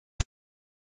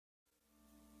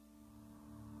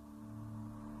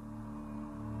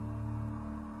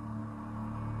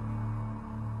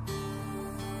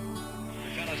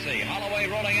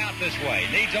rolling out this way.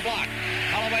 Needs a block.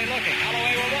 Holloway looking.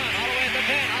 Holloway will run. Holloway at the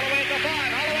 10. Holloway at the 5.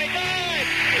 Holloway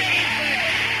dives.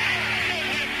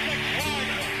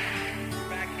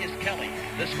 Back is Kelly.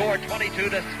 The score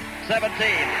 22-17.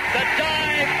 The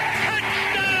dive.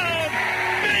 Touchdown.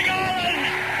 Big Orange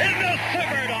in the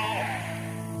Superdome.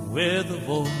 With a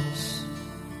voice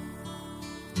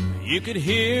you could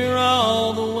hear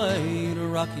all the way to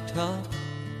Rocky Top.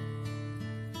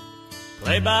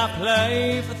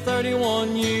 Play-by-play for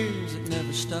 31 years, it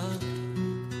never stopped.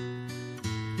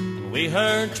 And we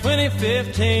heard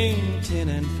 2015, 10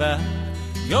 and 5.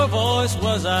 Your voice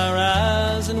was our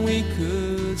eyes, and we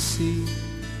could see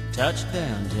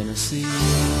touchdown Tennessee.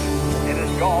 It is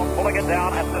Gall pulling it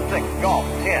down at the 6. Gall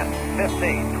 10,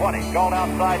 15, 20. Gall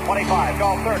outside 25.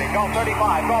 Gall 30. Gall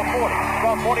 35. Gall 40.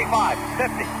 Gall 45.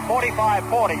 50. 45.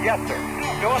 40. Yes, sir.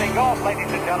 Joining Gall,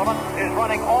 ladies and gentlemen, is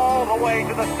running all the way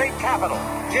to the state capitol.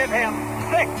 Give him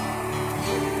 6.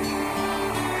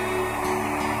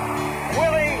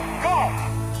 Willie Gall.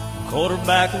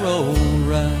 Quarterback rolled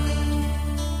right.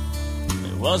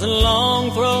 It was a long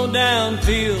throw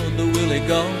downfield to Willie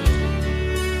Gall.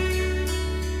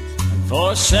 And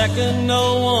for a second,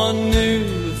 no one knew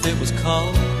if it was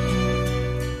called.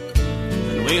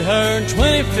 And we heard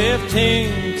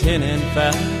 2015, 10 and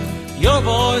 5. Your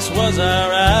voice was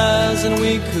our eyes, and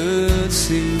we could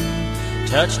see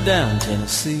touchdown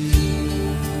Tennessee.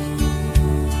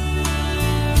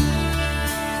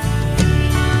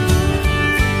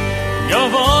 Your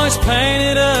voice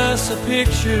painted us a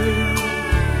picture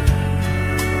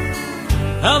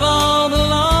of all the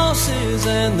losses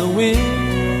and the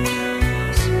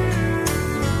wins.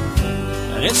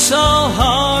 And it's so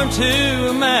hard to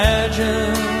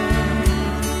imagine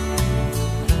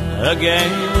a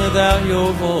game without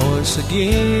your voice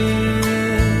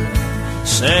again.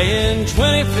 Saying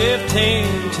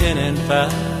 2015, 10 and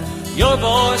 5. Your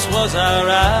voice was our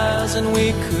eyes, and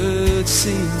we could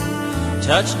see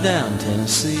touchdown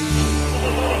Tennessee.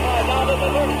 25 down to the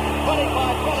 30,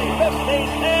 25, 20,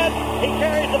 15, 10. He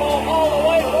carries the ball all the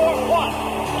way for what?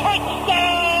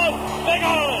 Touchdown, Big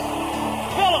Island.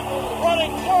 Phillips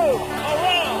running through,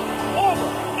 around, over,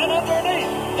 and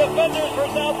underneath. Defenders for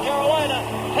South Carolina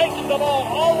takes the ball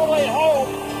all the way home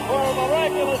for a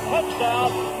miraculous touchdown.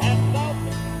 And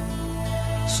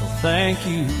so thank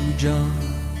you, John.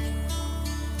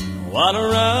 What a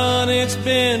run, it's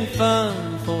been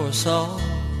fun for us all.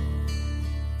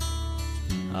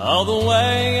 All the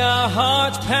way our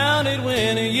hearts pounded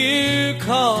when you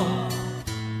called.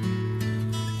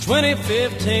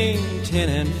 2015, 10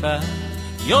 and 5.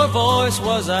 Your voice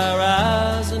was our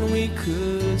eyes, and we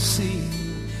could see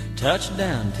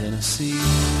touchdown Tennessee.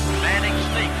 Manning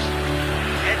sneaks,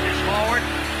 edges forward,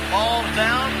 falls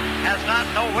down, has not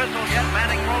no whistle yet.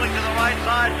 Manning rolling to the right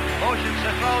side, motions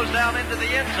to throws down into the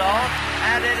end zone,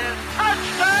 and it is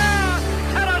touchdown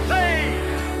Tennessee.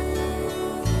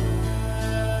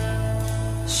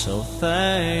 So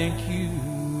thank you,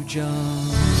 John.